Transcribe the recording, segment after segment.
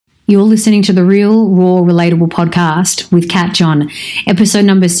You're listening to the Real, Raw, Relatable podcast with Kat John, episode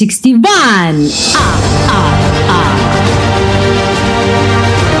number 61.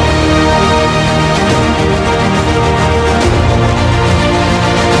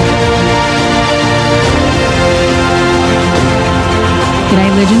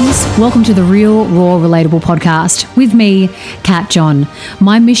 G'day legends, welcome to the Real, Raw, Relatable podcast with me, Kat John.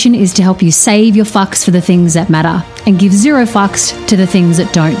 My mission is to help you save your fucks for the things that matter and give zero fucks to the things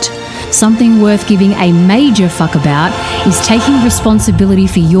that don't. Something worth giving a major fuck about is taking responsibility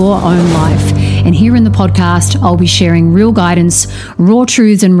for your own life. And here in the podcast, I'll be sharing real guidance, raw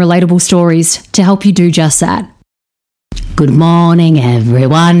truths and relatable stories to help you do just that. Good morning,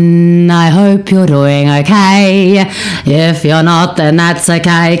 everyone. I hope you're doing okay. If you're not, then that's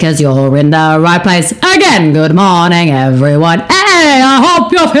okay, because you're in the right place. Again, good morning, everyone. Hey, I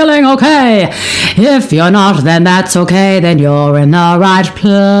hope you're feeling okay. If you're not, then that's okay, then you're in the right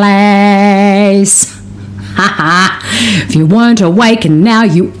place. If you weren't awake and now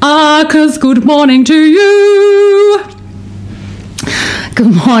you are, because good morning to you.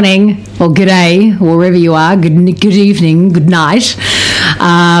 Good morning, or good day, wherever you are. Good evening, good night.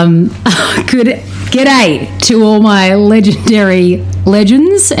 G'day to all my legendary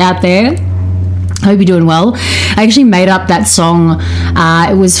legends out there. Hope you're doing well. I actually made up that song.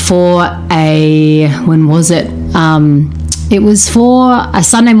 It was for when was it? It was for a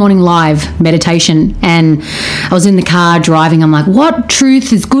Sunday morning live meditation, and I was in the car driving. I'm like, what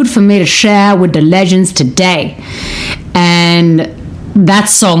truth is good for me to share with the legends today? And that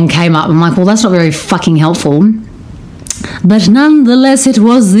song came up. I'm like, well, that's not very fucking helpful. But nonetheless, it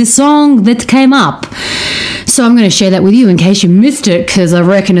was the song that came up. So I'm going to share that with you in case you missed it, because I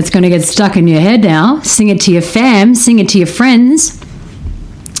reckon it's going to get stuck in your head now. Sing it to your fam, sing it to your friends.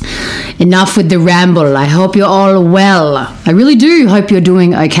 Enough with the ramble. I hope you're all well. I really do hope you're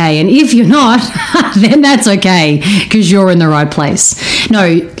doing okay. And if you're not, then that's okay, because you're in the right place.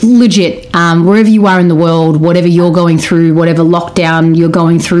 No, legit, wherever you are in the world, whatever you're going through, whatever lockdown you're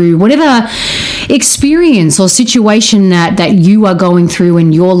going through, whatever experience or situation that you are going through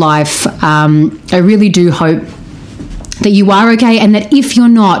in your life, I really do hope that you are okay, and that if you're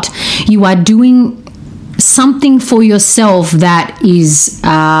not, you are doing something for yourself that is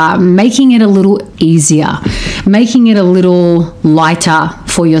making it a little easier, making it a little lighter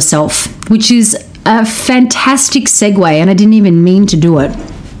for yourself, which is a fantastic segue, and I didn't even mean to do it.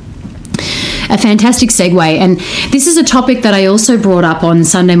 A fantastic segue, and this is a topic that I also brought up on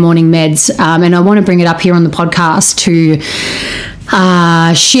Sunday Morning Meds, and I want to bring it up here on the podcast to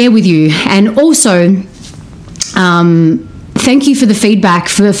share with you, and also thank you for the feedback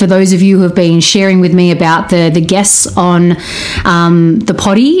for those of you who have been sharing with me about the guests on the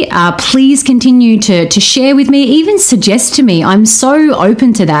potty. Please continue to share with me, even suggest to me. I'm so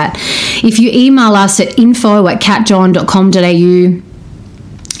open to that. If you email us at info@catjohn.com.au,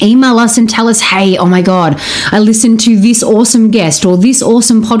 email us and tell us, hey, oh my God, I listened to this awesome guest or this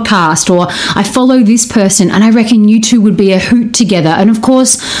awesome podcast, or I follow this person and I reckon you two would be a hoot together. And of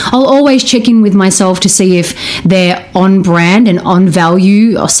course, I'll always check in with myself to see if they're on brand and on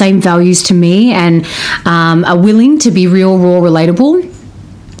value or same values to me, and are willing to be real, raw, relatable.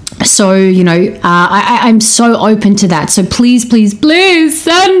 So, I'm so open to that. So please, please, please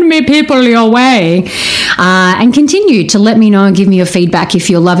send me people your way, and continue to let me know and give me your feedback if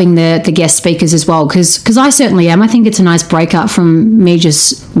you're loving the guest speakers as well, because I certainly am. I think it's a nice breakup from me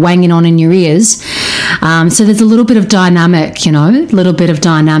just wanging on in your ears. So there's a little bit of dynamic,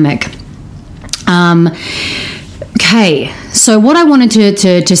 Okay, so what I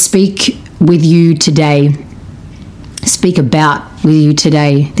wanted to speak with you today,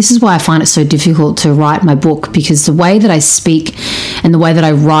 this is why I find it so difficult to write my book, because the way that I speak and the way that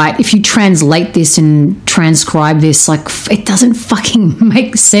I write, if you translate this and transcribe this, like, it doesn't fucking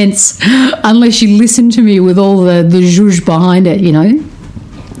make sense unless you listen to me with all the zhuzh behind it,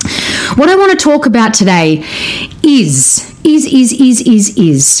 What I want to talk about today is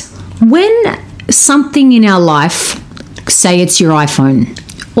when something in our life, say it's your iPhone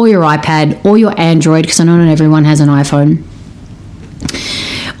or your iPad or your Android, because I know not everyone has an iPhone,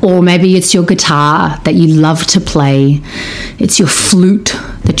 or maybe it's your guitar that you love to play, it's your flute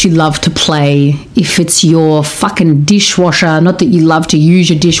that you love to play, if it's your fucking dishwasher, not that you love to use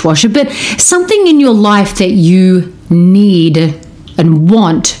your dishwasher, but something in your life that you need and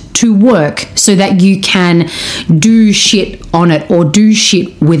want to work so that you can do shit on it or do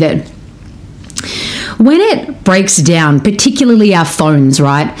shit with it. When it breaks down, particularly our phones,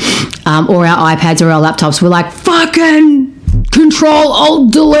 right, or our iPads or our laptops, we're like, fucking Control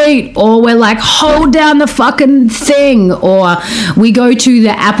Alt Delete, or we're like, hold down the fucking thing, or we go to the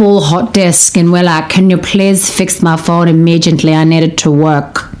Apple hot desk and we're like, can you please fix my phone immediately? I need it to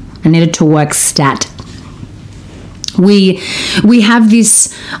work stat. We have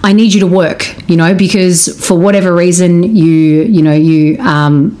this, I need you to work, because for whatever reason you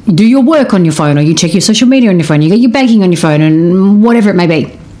do your work on your phone, or you check your social media on your phone, you get your banking on your phone, and whatever it may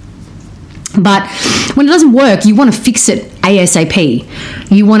be. But when it doesn't work, you want to fix it ASAP.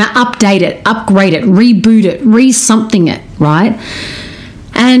 You want to update it, upgrade it, reboot it, re-something it, right?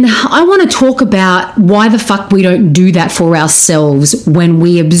 And I want to talk about why the fuck we don't do that for ourselves when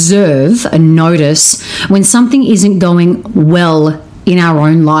we observe and notice when something isn't going well in our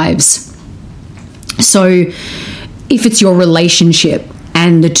own lives. So if it's your relationship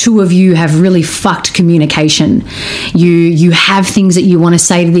and the two of you have really fucked communication, you have things that you want to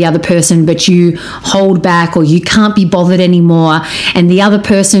say to the other person, but you hold back, or you can't be bothered anymore, and the other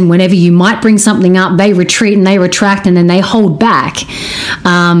person, whenever you might bring something up, they retreat and they retract and then they hold back,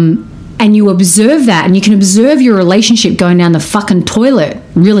 and you observe that, and you can observe your relationship going down the fucking toilet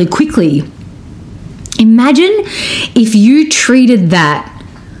really quickly. Imagine if you treated that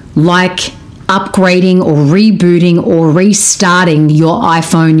like upgrading or rebooting or restarting your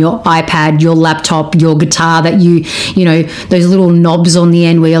iPhone, your iPad, your laptop, your guitar, that you those little knobs on the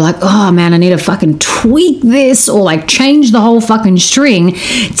end where you're like, oh man, I need to fucking tweak this, or like change the whole fucking string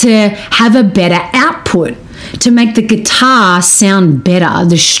to have a better output, to make the guitar sound better,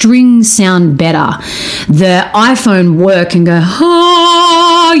 the strings sound better, the iPhone work and go,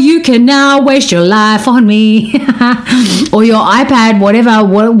 oh, you can now waste your life on me. Or your iPad, whatever,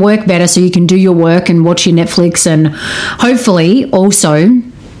 work better so you can do your work and watch your Netflix, and hopefully also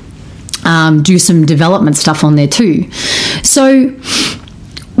do some development stuff on there too. So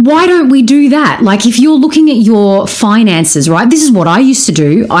why don't we do that? Like, if you're looking at your finances, right? This is what I used to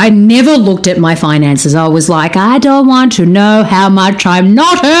do. I never looked at my finances. I was like, I don't want to know how much I'm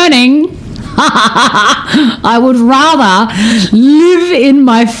not earning. I would rather live in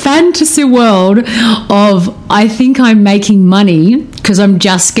my fantasy world of, I think I'm making money because I'm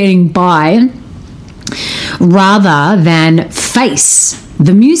just getting by, rather than face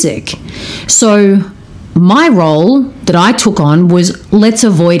the music. So my role that I took on was, let's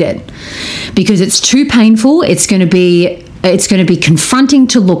avoid it, because it's too painful. It's going to be confronting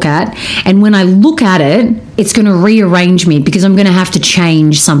to look at, and when I look at it, it's going to rearrange me because I'm going to have to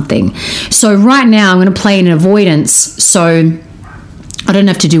change something. So right now I'm going to play in avoidance, so I don't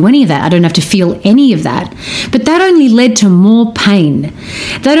have to do any of that. I don't have to feel any of that. But that only led to more pain.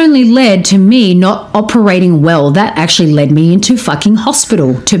 That only led to me not operating well. That actually led me into fucking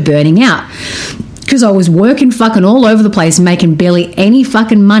hospital, to burning out. Because I was working fucking all over the place, making barely any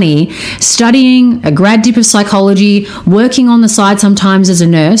fucking money, studying a grad dip of psychology, working on the side sometimes as a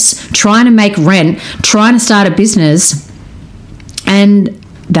nurse, trying to make rent, trying to start a business. And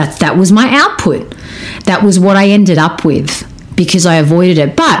that was my output. That was what I ended up with because I avoided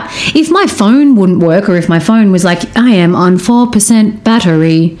it. But if my phone wouldn't work, or if my phone was like, I am on 4%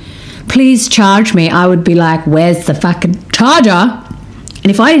 battery, please charge me, I would be like, where's the fucking charger? And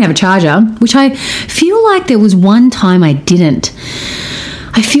if I didn't have a charger, which I feel like there was one time I didn't,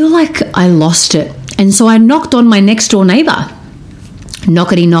 I feel like I lost it. And so I knocked on my next door neighbor.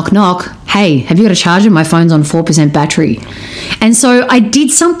 Knockety knock knock. Hey, have you got a charger? My phone's on 4% battery. And so I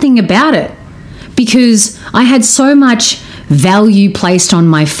did something about it, because I had so much value placed on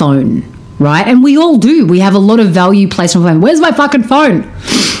my phone, right? And we all do. We have a lot of value placed on my phone. Where's my fucking phone?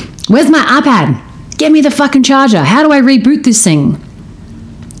 Where's my iPad? Get me the fucking charger. How do I reboot this thing?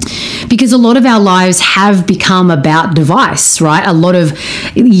 Because a lot of our lives have become about device, right? A lot of,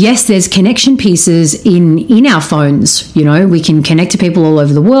 yes, there's connection pieces in our phones. We can connect to people all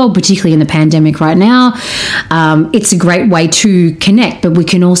over the world, particularly in the pandemic right now. It's a great way to connect, but we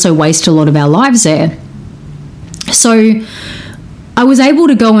can also waste a lot of our lives there. So I was able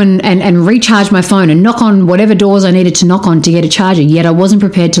to go and recharge my phone and knock on whatever doors I needed to knock on to get a charger, yet I wasn't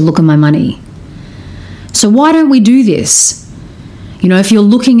prepared to look at my money. So why don't we do this? If you're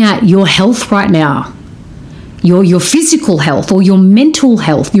looking at your health right now, your physical health, or your mental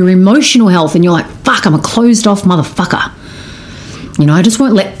health, your emotional health, and you're like, fuck, I'm a closed off motherfucker. I just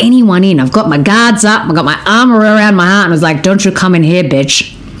won't let anyone in. I've got my guards up. I've got my arm around my heart, and I was like, don't you come in here,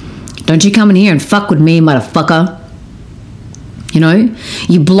 bitch. Don't you come in here and fuck with me, motherfucker.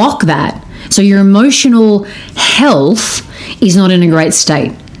 You block that. So your emotional health is not in a great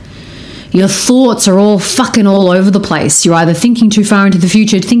state. Your thoughts are all fucking all over the place. You're either thinking too far into the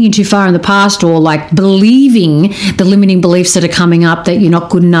future, thinking too far in the past, or like believing the limiting beliefs that are coming up, that you're not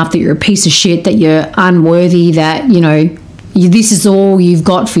good enough, that you're a piece of shit, that you're unworthy, that, This is all you've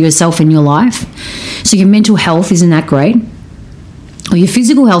got for yourself in your life. So your mental health isn't that great. Or your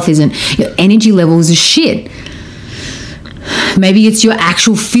physical health isn't. Your energy levels are shit. Maybe it's your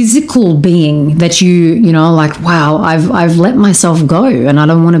actual physical being that you know, like, wow, I've let myself go and I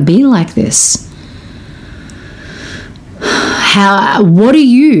don't want to be like this. What are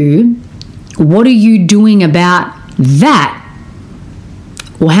you doing about that?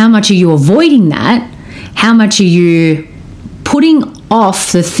 Or how much are you avoiding that? How much are you putting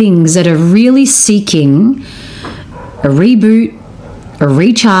off the things that are really seeking a reboot, a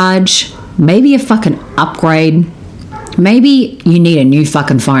recharge, maybe a fucking upgrade? Maybe you need a new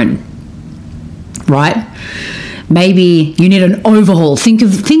fucking phone, right? Maybe you need an overhaul. Think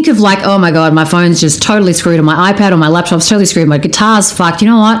of like, oh my God, my phone's just totally screwed, or my iPad or my laptop's totally screwed, my guitar's fucked. You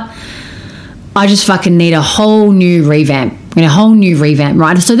know what? I just fucking need a whole new revamp.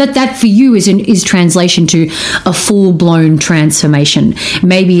 Right? So that for you is translation to a full-blown transformation.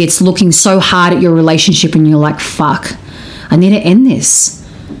 Maybe it's looking so hard at your relationship and you're like, fuck, I need to end this.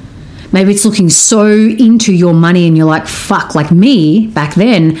 Maybe it's looking so into your money and you're like, fuck, like me back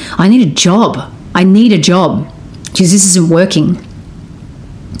then, I need a job. Because this isn't working.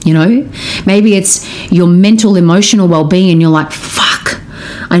 You know, maybe it's your mental, emotional well-being and you're like, fuck,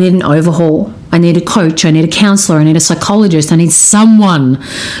 I need an overhaul. I need a coach. I need a counselor. I need a psychologist. I need someone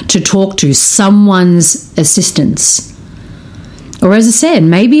to talk to, someone's assistance. Or as I said,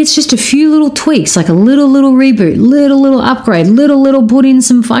 maybe it's just a few little tweaks, like a little reboot, little upgrade, little put in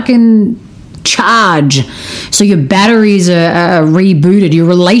some fucking charge. So your batteries are rebooted. Your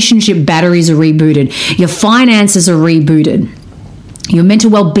relationship batteries are rebooted. Your finances are rebooted. Your mental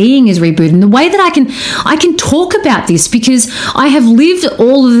well-being is rebooted. And the way that I can talk about this, because I have lived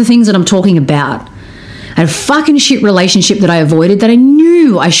all of the things that I'm talking about. I had a fucking shit relationship that I avoided, that I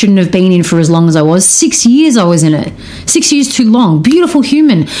knew I shouldn't have been in for as long as I was. 6 years I was in it. 6 years too long. Beautiful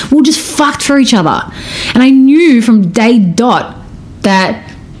human. We were just fucked for each other. And I knew from day dot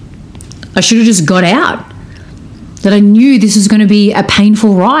that I should have just got out. That I knew this was going to be a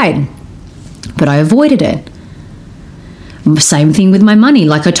painful ride. But I avoided it. Same thing with my money,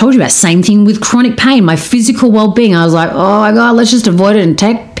 like I told you about. Same thing with chronic pain, my physical well-being. I was like, oh my God, let's just avoid it and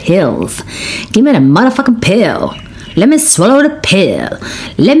take pills. Give me the motherfucking pill. Let me swallow the pill.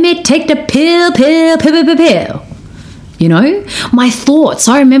 Let me take the pill. You know? My thoughts.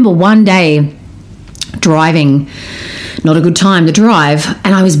 I remember one day driving, not a good time to drive,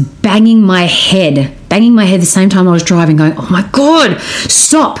 and I was banging my head the same time I was driving, going, oh my God,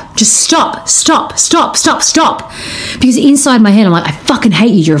 stop, just stop. Because inside my head, I'm like, I fucking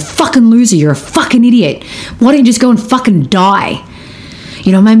hate you. You're a fucking loser. You're a fucking idiot. Why don't you just go and fucking die?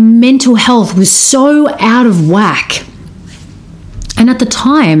 You know, my mental health was so out of whack. And at the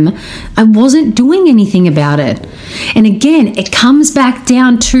time, I wasn't doing anything about it. And again, it comes back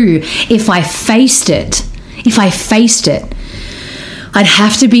down to if I faced it, I'd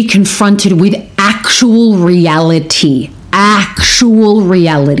have to be confronted with actual reality. Not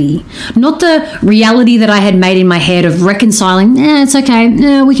the reality that I had made in my head of reconciling, it's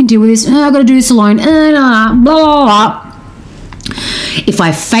okay, we can deal with this, I've got to do this alone, blah, blah, blah. If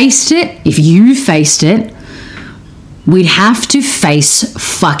I faced it, if you faced it, we'd have to face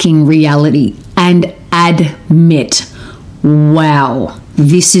fucking reality and admit, wow,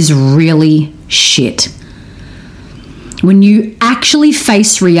 this is really shit. When you actually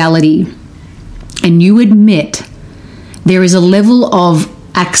face reality and you admit, there is a level of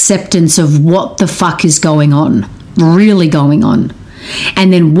acceptance of what the fuck is going on, really going on.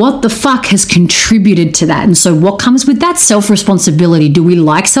 And then what the fuck has contributed to that. And so what comes with that? Self-responsibility. Do we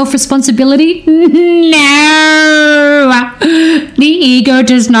like self-responsibility? No. The ego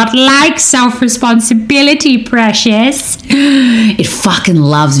does not like self-responsibility, precious. It fucking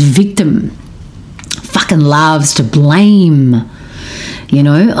loves victim. Fucking loves to blame. You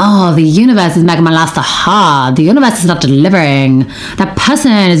know, oh, the universe is making my life so hard. The universe is not delivering. That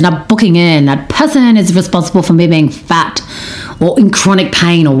person is not booking in. That person is responsible for me being fat or in chronic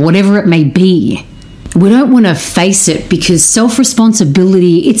pain or whatever it may be. We don't want to face it because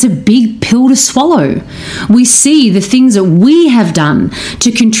self-responsibility, it's a big pill to swallow. We see the things that we have done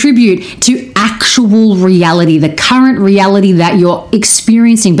to contribute to actual reality, the current reality that you're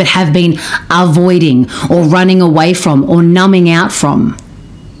experiencing but have been avoiding or running away from or numbing out from,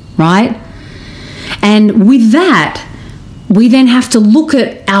 right? And with that, we then have to look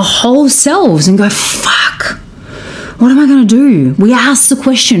at our whole selves and go, fuck. What am I going to do? We ask the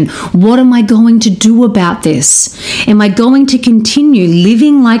question, what am I going to do about this? Am I going to continue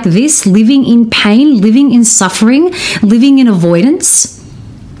living like this, living in pain, living in suffering, living in avoidance?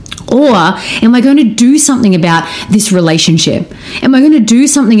 Or am I going to do something about this relationship? Am I going to do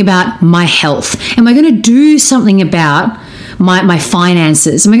something about my health? Am I going to do something about my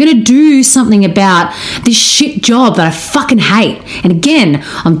finances? Am I going to do something about this shit job that I fucking hate? And again,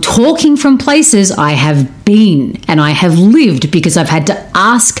 I'm talking from places I have been and I have lived because I've had to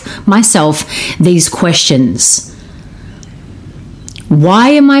ask myself these questions. Why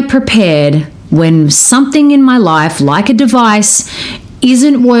am I prepared when something in my life, like a device,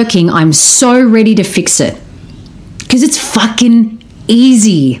 isn't working? I'm so ready to fix it. Because it's fucking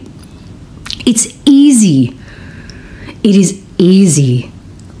easy. It's easy. It is easy.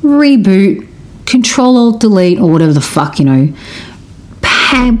 Reboot, Control-Alt-Delete, or whatever the fuck,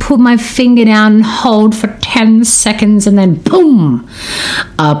 put my finger down and hold for 10 seconds and then boom,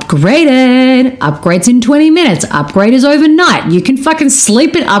 upgraded. Upgrades in 20 minutes. Upgrade is overnight. You can fucking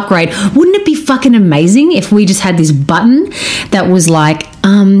sleep and upgrade. Wouldn't it be fucking amazing if we just had this button that was like,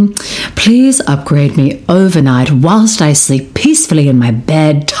 please upgrade me overnight whilst I sleep peacefully in my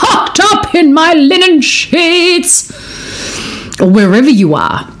bed, tucked up in my linen sheets, or wherever you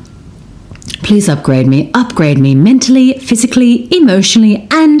are. Please upgrade me mentally, physically, emotionally,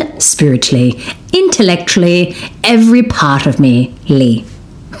 and spiritually, intellectually, every part of me, Lee.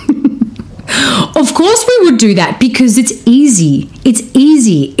 Of course we would do that because it's easy. It's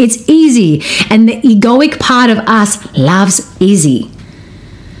easy. It's easy. And the egoic part of us loves easy.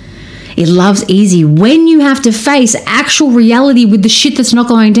 It loves easy. When you have to face actual reality with the shit that's not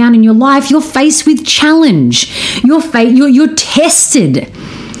going down in your life, you're faced with challenge. You're tested.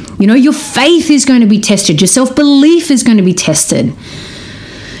 Your faith is going to be tested. Your self-belief is going to be tested.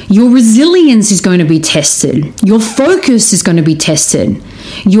 Your resilience is going to be tested. Your focus is going to be tested.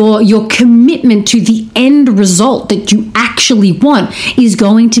 Your commitment to the end result that you actually want is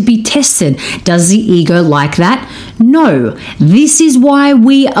going to be tested. Does the ego like that? No. This is why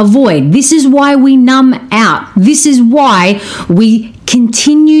we avoid. This is why we numb out. This is why we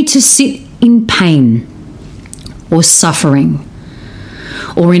continue to sit in pain or suffering,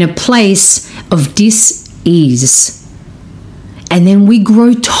 or in a place of dis-ease. And then we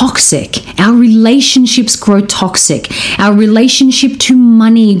grow toxic. Our relationships grow toxic. Our relationship to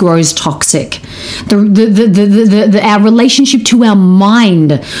money grows toxic. Our relationship to our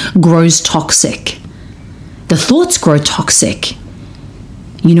mind grows toxic. The thoughts grow toxic.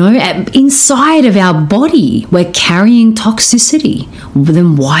 Inside of our body, we're carrying toxicity.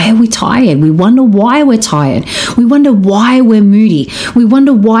 Then why are we tired? We wonder why we're tired. We wonder why we're moody. We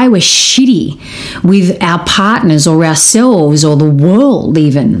wonder why we're shitty with our partners or ourselves or the world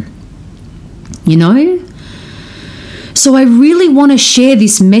even. So I really want to share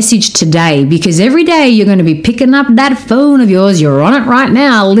this message today because every day you're going to be picking up that phone of yours. You're on it right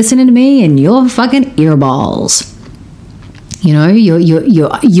now listening to me and your fucking earballs.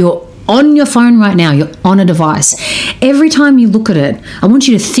 You're on your phone right now. You're on a device. Every time you look at it, I want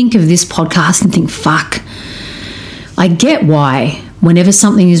you to think of this podcast and think, fuck, I get why whenever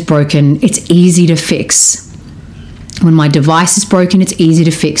something is broken, it's easy to fix. When my device is broken, it's easy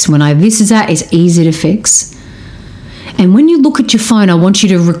to fix. When this is that, it's easy to fix. And when you look at your phone, I want you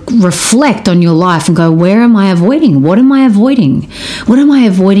to reflect on your life and go, where am I avoiding? What am I avoiding? What am I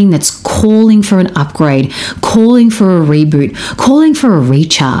avoiding that's calling for an upgrade, calling for a reboot, calling for a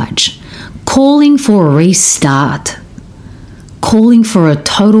recharge, calling for a restart, calling for a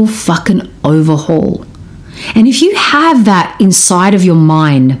total fucking overhaul? And if you have that inside of your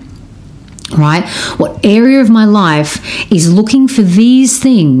mind, right, what area of my life is looking for these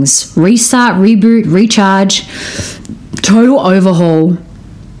things, restart, reboot, recharge, total overhaul,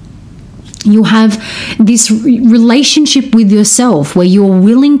 you have this relationship with yourself where you're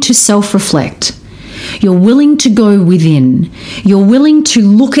willing to self-reflect. You're willing to go within. You're willing to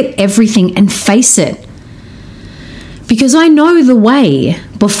look at everything and face it. Because I know the way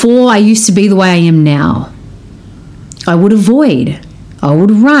before I used to be the way I am now. I would avoid. I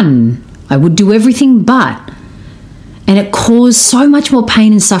would run. I would do everything but. And it caused so much more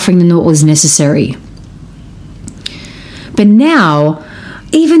pain and suffering than what was necessary. But now,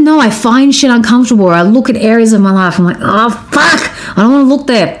 even though I find shit uncomfortable or I look at areas of my life, I'm like, oh, fuck, I don't want to look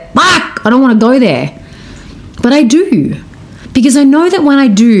there. Fuck, I don't want to go there. But I do. Because I know that when I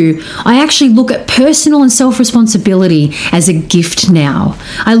do, I actually look at personal and self-responsibility as a gift now.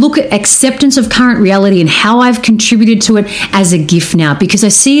 I look at acceptance of current reality and how I've contributed to it as a gift now, because I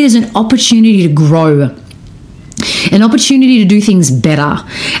see it as an opportunity to grow, an opportunity to do things better,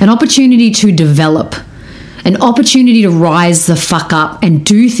 an opportunity to develop, an opportunity to rise the fuck up and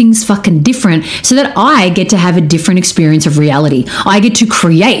do things fucking different so that I get to have a different experience of reality. I get to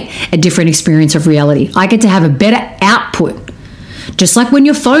create a different experience of reality. I get to have a better output. Just like when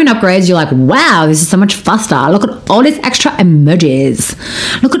your phone upgrades, you're like, wow, this is so much faster. Look at all these extra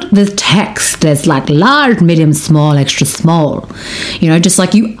emojis. Look at the text. There's like large, medium, small, extra small. You know, just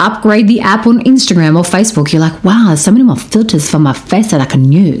like you upgrade the app on Instagram or Facebook, you're like, wow, there's so many more filters for my face that I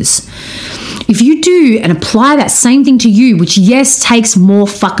can use. If you do and apply that same thing to you, which yes, takes more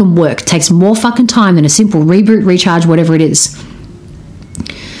fucking work, takes more fucking time than a simple reboot, recharge, whatever it is.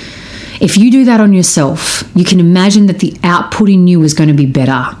 If you do that on yourself, you can imagine that the output in you is going to be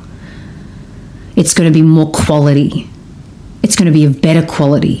better. It's going to be more quality. It's going to be of better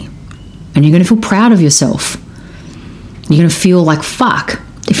quality. And you're going to feel proud of yourself. You're going to feel like, fuck,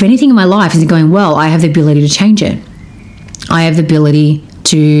 if anything in my life isn't going well, I have the ability to change it. I have the ability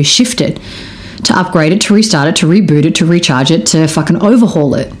to shift it, to upgrade it, to restart it, to reboot it, to recharge it, to fucking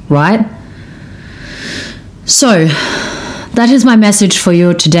overhaul it, right? So that is my message for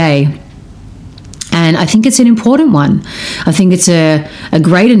you today. And I think it's an important one. I think it's a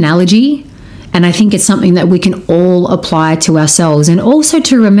great analogy. And I think it's something that we can all apply to ourselves. And also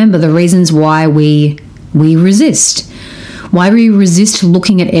to remember the reasons why we resist. Why we resist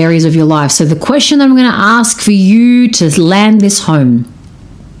looking at areas of your life. So the question that I'm going to ask for you to land this home.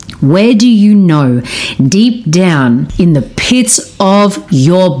 Where do you know deep down in the pits of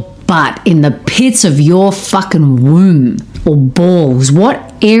your butt, in the pits of your fucking womb or balls,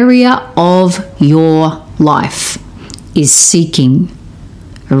 what area of your life is seeking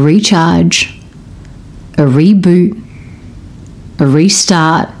a recharge, a reboot, a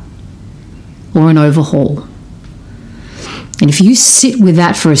restart, or an overhaul? And if you sit with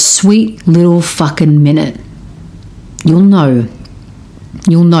that for a sweet little fucking minute, you'll know.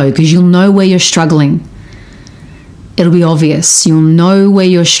 You'll know, because you'll know where you're struggling. It'll be obvious. You'll know where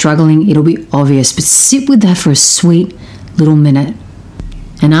you're struggling. It'll be obvious. But sit with that for a sweet little minute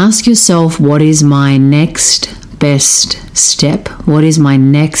and ask yourself, what is my next best step? What is my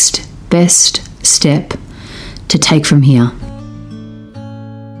next best step to take from here?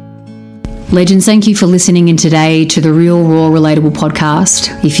 Legends, thank you for listening in today to the Real Raw Relatable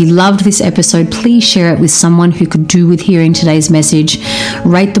podcast. If you loved this episode, please share it with someone who could do with hearing today's message.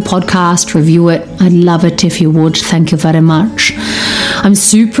 Rate the podcast, review it. I'd love it if you would. Thank you very much. I'm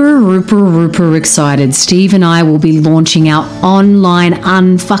super excited. Steve and I will be launching our online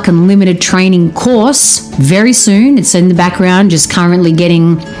unfucking limited training course very soon. It's in the background, just currently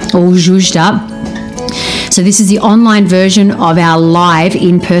getting all zhuzhed up. So this is the online version of our live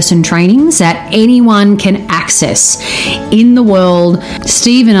in-person trainings that anyone can access in the world.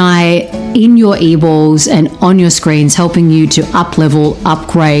 Steve and I in your eyeballs and on your screens, helping you to up-level,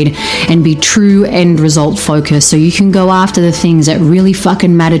 upgrade, and be true end result focused so you can go after the things that really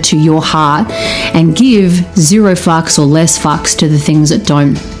fucking matter to your heart and give 0 fucks or less fucks to the things that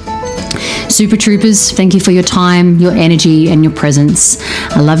don't. Super Troopers, thank you for your time, your energy, and your presence.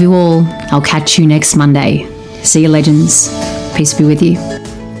 I love you all. I'll catch you next Monday. See you, legends. Peace be with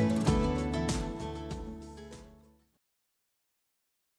you.